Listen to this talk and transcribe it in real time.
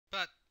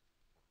but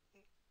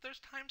there's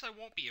times I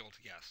won't be able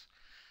to guess.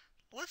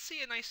 Let's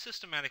see a nice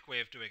systematic way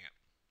of doing it.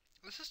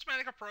 The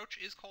systematic approach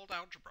is called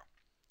algebra.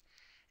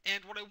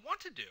 And what I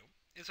want to do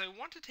is I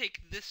want to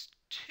take this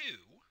 2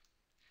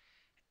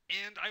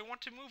 and I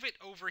want to move it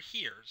over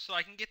here so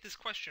I can get this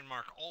question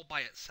mark all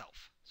by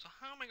itself. So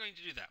how am I going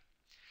to do that?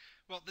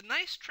 Well, the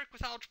nice trick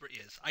with algebra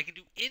is I can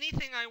do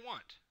anything I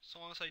want so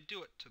long as I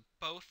do it to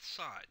both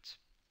sides.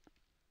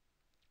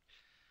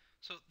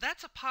 So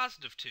that's a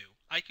positive 2.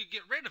 I could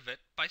get rid of it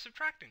by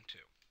subtracting 2.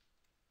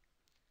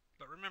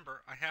 But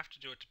remember, I have to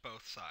do it to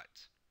both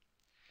sides.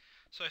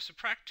 So I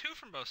subtract 2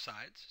 from both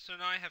sides, so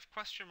now I have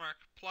question mark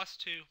plus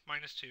 2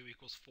 minus 2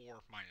 equals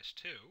 4 minus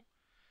 2.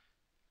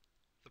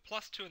 The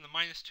plus 2 and the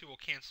minus 2 will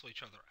cancel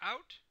each other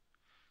out,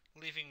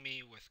 leaving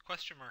me with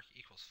question mark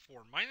equals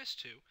 4 minus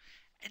 2,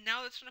 and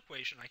now that's an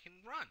equation I can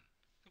run.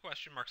 The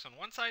question mark's on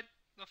one side,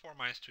 the 4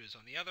 minus 2 is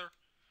on the other.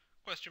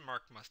 Question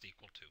mark must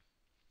equal 2.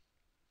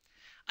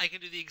 I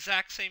can do the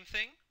exact same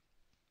thing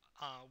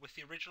with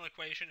the original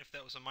equation if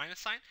that was a minus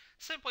sign,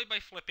 simply by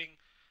flipping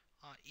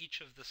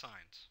each of the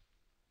signs.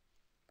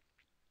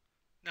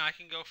 Now I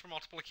can go for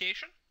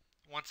multiplication.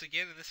 Once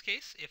again, in this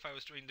case, if I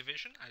was doing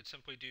division, I'd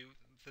simply do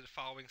the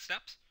following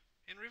steps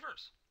in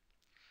reverse.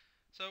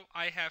 So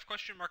I have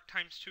question mark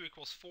times 2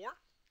 equals 4.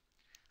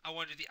 I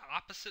want to do the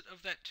opposite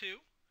of that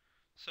 2.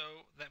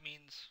 So that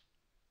means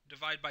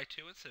divide by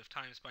 2 instead of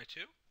times by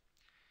 2.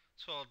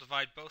 So I'll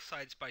divide both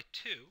sides by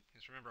 2,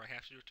 because remember I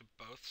have to do it to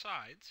both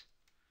sides.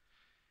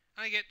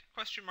 And I get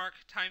question mark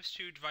times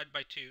 2 divided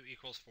by 2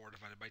 equals 4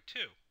 divided by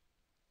 2.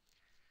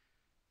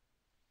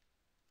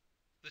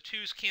 The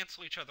 2's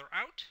cancel each other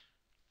out.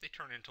 They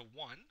turn into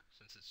 1,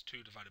 since it's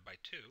 2 divided by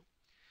 2.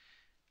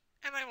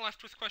 And I'm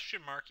left with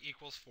question mark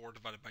equals 4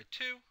 divided by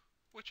 2,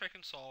 which I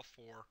can solve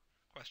for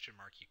question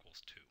mark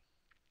equals 2.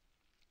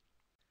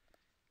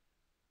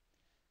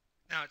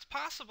 Now it's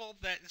possible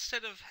that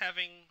instead of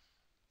having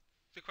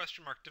the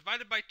question mark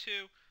divided by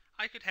 2,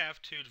 I could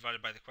have 2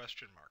 divided by the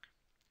question mark.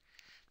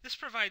 This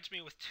provides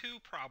me with two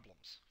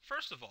problems.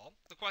 First of all,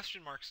 the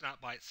question mark's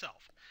not by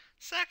itself.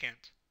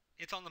 Second,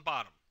 it's on the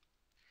bottom.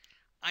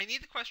 I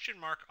need the question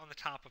mark on the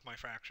top of my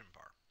fraction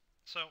bar,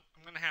 so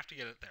I'm going to have to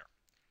get it there.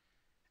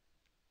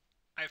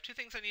 I have two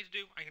things I need to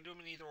do. I can do them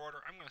in either order.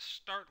 I'm going to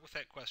start with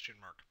that question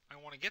mark. I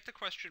want to get the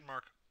question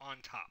mark on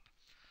top.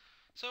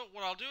 So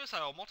what I'll do is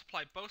I'll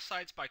multiply both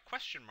sides by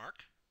question mark.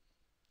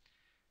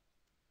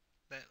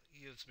 That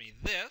gives me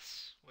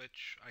this,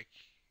 which I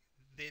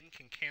then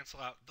can cancel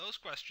out those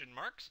question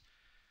marks.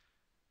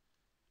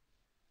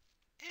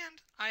 And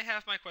I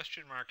have my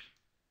question mark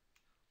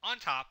on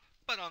top,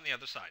 but on the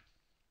other side.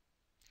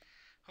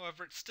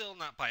 However, it's still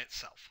not by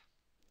itself.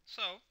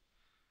 So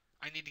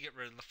I need to get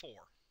rid of the 4.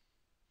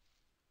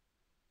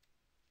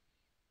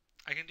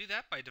 I can do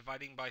that by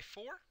dividing by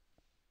 4.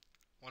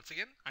 Once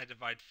again, I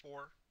divide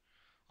 4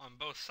 on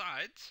both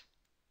sides,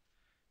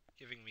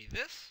 giving me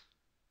this.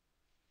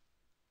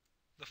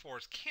 The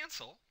 4's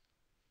cancel,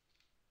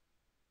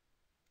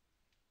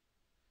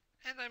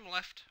 and I'm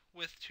left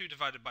with 2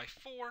 divided by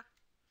 4,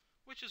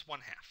 which is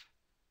 1/2.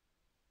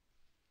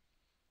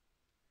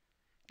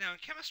 Now in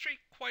chemistry,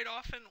 quite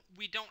often,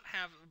 we don't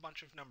have a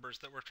bunch of numbers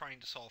that we're trying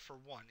to solve for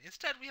 1.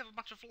 Instead, we have a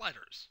bunch of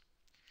letters.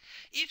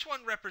 Each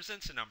one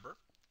represents a number,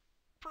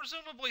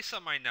 presumably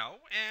some I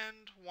know,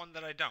 and one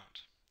that I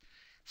don't.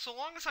 So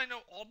long as I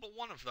know all but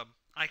one of them,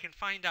 I can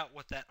find out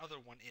what that other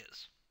one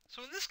is.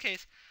 So in this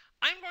case,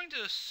 I'm going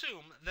to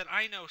assume that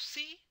I know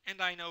C and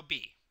I know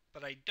B,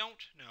 but I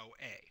don't know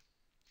A.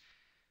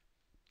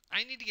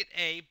 I need to get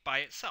A by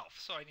itself,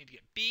 so I need to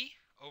get B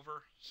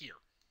over here.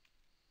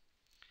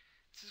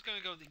 This is going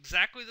to go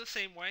exactly the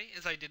same way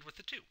as I did with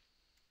the 2.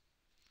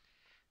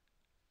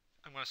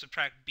 I'm going to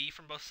subtract B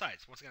from both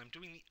sides. Once again, I'm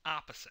doing the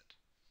opposite.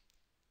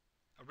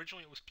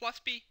 Originally it was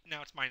plus B,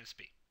 now it's minus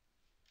B.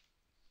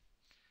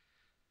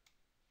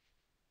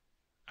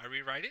 I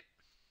rewrite it.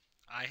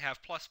 I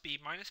have plus B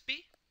minus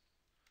B.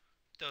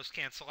 Those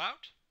cancel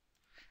out.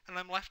 And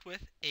I'm left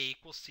with A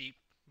equals C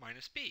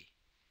minus B.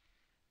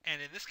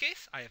 And in this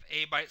case, I have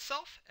A by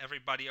itself,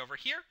 everybody over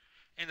here.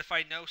 And if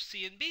I know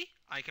C and B,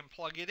 I can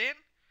plug it in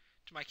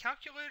to my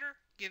calculator,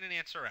 get an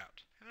answer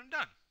out, and I'm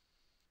done.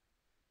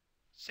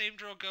 Same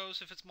drill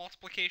goes if it's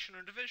multiplication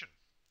or division.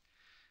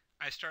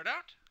 I start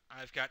out,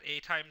 I've got A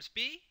times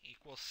B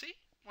equals C.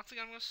 Once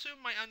again, I'm going to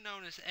assume my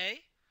unknown is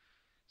A.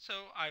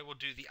 So I will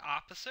do the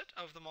opposite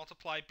of the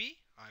multiply B.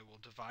 I will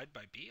divide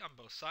by B on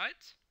both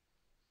sides.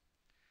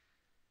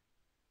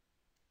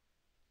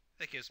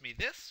 That gives me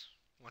this.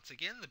 Once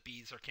again, the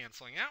B's are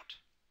canceling out.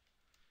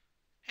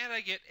 And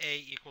I get A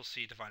equals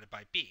C divided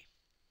by B.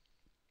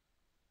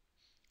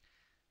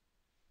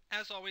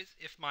 As always,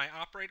 if my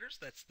operators,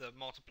 that's the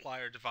multiply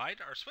or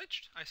divide, are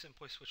switched, I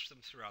simply switch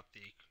them throughout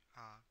the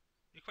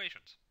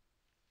equations.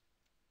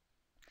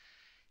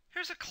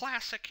 Here's a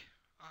classic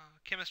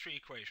chemistry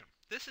equation.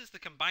 This is the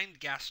combined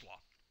gas law.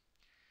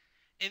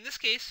 In this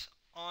case,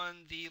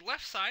 on the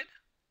left side,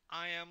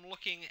 I am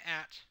looking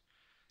at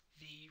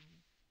the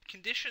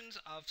conditions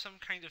of some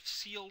kind of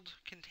sealed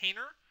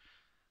container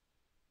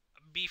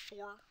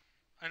before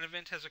an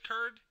event has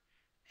occurred,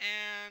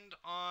 and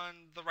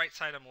on the right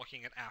side I'm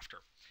looking at after.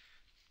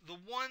 The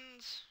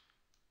 1s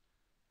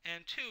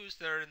and 2s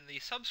that are in the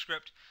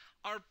subscript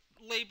are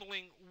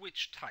labeling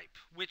which type,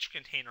 which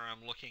container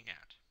I'm looking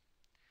at.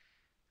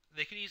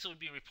 They could easily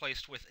be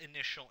replaced with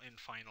initial and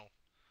final,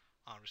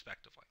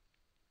 respectively.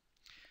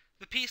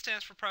 The P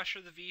stands for pressure,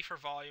 the V for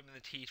volume, and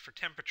the T for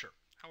temperature.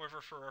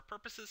 However, for our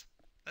purposes,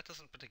 that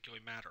doesn't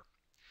particularly matter.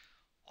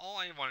 All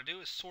I want to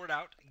do is sort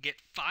out, get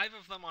 5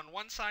 of them on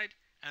one side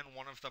and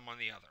 1 of them on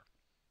the other.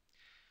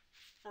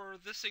 For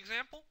this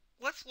example,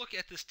 let's look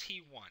at this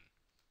T1.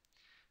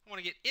 I want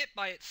to get it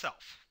by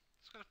itself.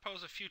 It's going to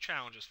pose a few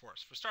challenges for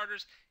us. For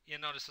starters, you'll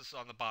notice this is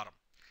on the bottom.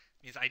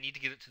 It means I need to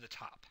get it to the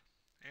top.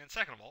 And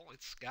second of all,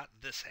 it's got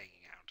this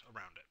hanging out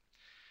around it.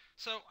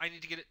 So I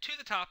need to get it to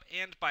the top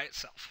and by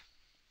itself.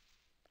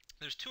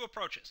 There's 2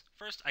 approaches.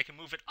 First, I can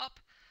move it up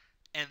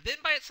and then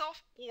by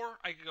itself, or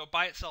I can go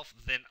by itself,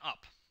 then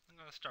up. I'm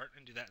going to start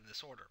and do that in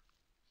this order.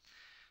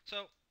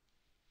 So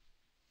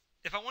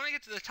if I want to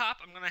get to the top,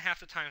 I'm going to have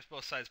to times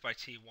both sides by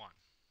T1.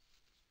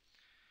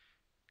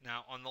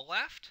 Now on the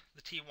left,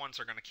 the T1s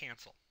are going to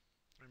cancel.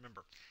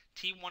 Remember,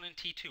 T1 and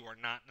T2 are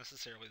not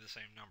necessarily the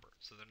same number,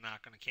 so they're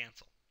not going to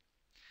cancel.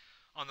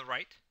 On the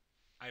right,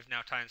 I've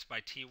now times by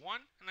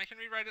T1, and I can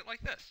rewrite it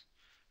like this.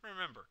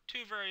 Remember, 2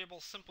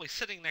 variables simply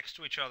sitting next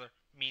to each other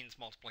means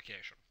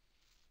multiplication.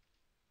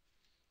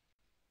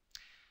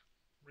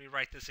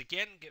 Rewrite this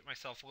again, get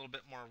myself a little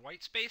bit more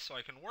white space so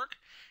I can work.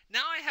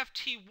 Now I have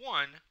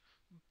T1,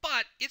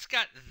 but it's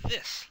got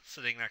this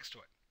sitting next to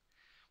it.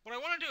 What I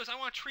want to do is I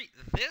want to treat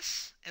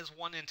this as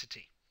one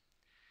entity.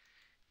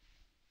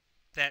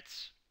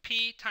 That's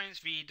P times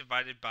V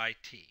divided by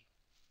T.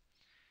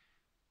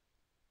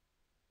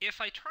 If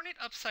I turn it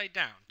upside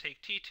down,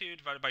 take T2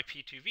 divided by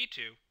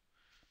P2V2,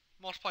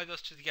 multiply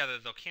those 2 together,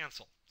 they'll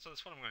cancel. So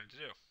that's what I'm going to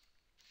do.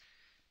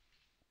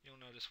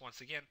 You'll notice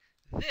once again,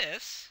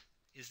 this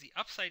is the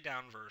upside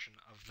down version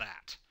of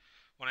that.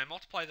 When I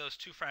multiply those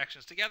 2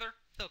 fractions together,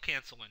 they'll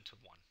cancel into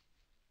 1.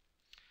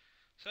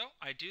 So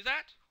I do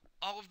that.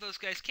 All of those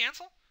guys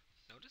cancel.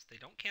 Notice they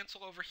don't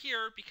cancel over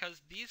here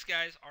because these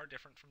guys are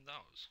different from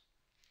those.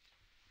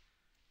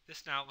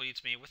 This now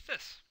leaves me with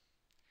this.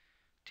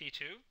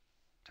 T2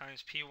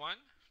 times P1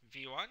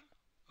 V1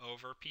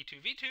 over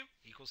P2 V2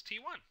 equals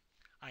T1.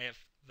 I have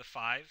the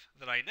 5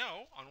 that I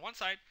know on one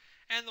side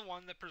and the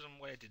 1 that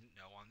presumably I didn't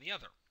know on the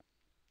other.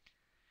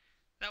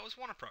 That was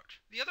one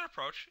approach. The other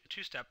approach,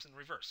 2 steps in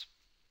reverse.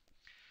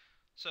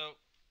 So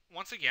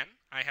once again,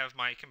 I have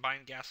my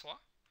combined gas law,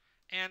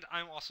 and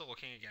I'm also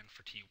looking again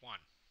for T1.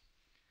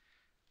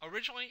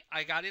 Originally,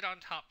 I got it on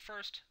top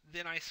first,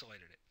 then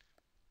isolated it.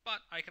 But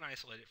I can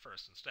isolate it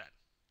first instead.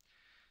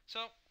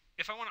 So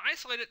if I want to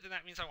isolate it, then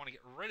that means I want to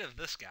get rid of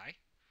this guy.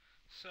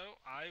 So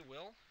I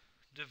will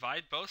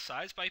divide both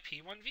sides by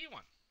P1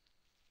 V1.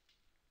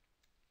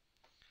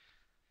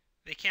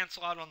 They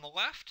cancel out on the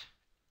left.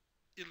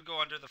 It'll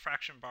go under the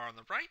fraction bar on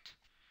the right,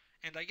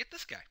 and I get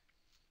this guy.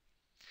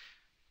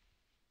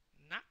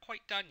 Not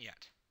quite done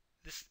yet.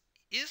 This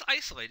is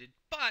isolated,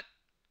 but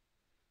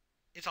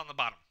it's on the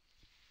bottom.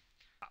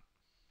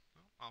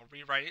 I'll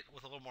rewrite it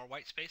with a little more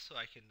white space so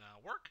I can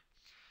work.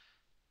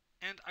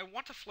 And I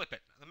want to flip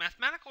it. The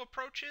mathematical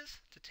approach is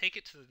to take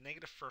it to the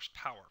negative first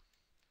power.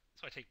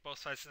 So I take both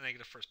sides to the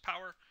negative first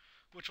power,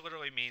 which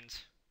literally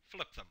means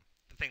flip them.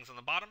 The things on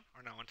the bottom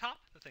are now on top.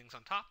 The things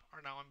on top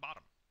are now on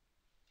bottom.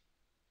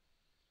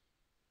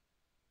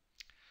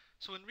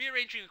 So in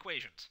rearranging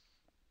equations,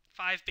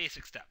 5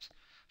 basic steps.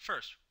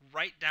 First,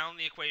 write down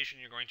the equation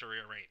you're going to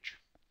rearrange.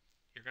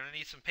 You're going to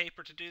need some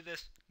paper to do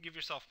this. Give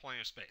yourself plenty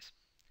of space.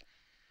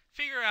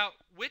 Figure out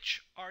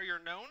which are your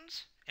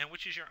knowns and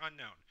which is your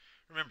unknown.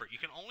 Remember, you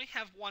can only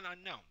have one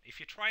unknown. If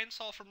you try and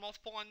solve for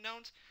multiple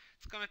unknowns,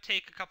 it's going to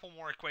take a couple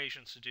more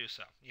equations to do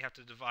so. You have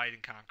to divide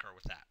and conquer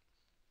with that.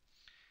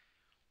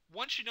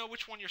 Once you know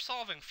which one you're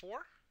solving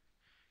for,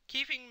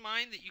 keeping in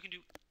mind that you can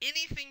do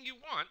anything you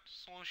want,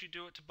 as long as you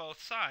do it to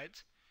both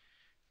sides,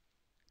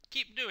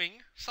 keep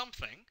doing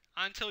something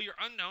until your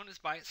unknown is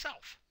by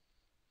itself.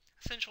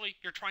 Essentially,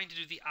 you're trying to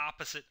do the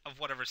opposite of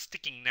whatever's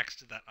sticking next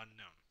to that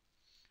unknown.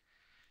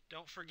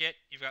 Don't forget,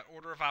 you've got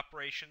order of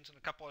operations and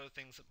a couple other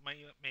things that might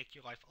make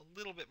your life a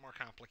little bit more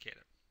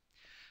complicated.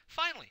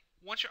 Finally,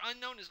 once your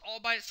unknown is all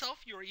by itself,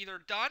 you're either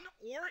done,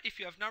 or if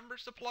you have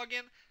numbers to plug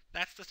in,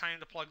 that's the time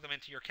to plug them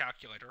into your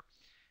calculator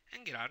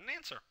and get out an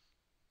answer.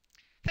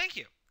 Thank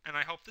you, and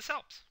I hope this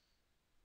helps.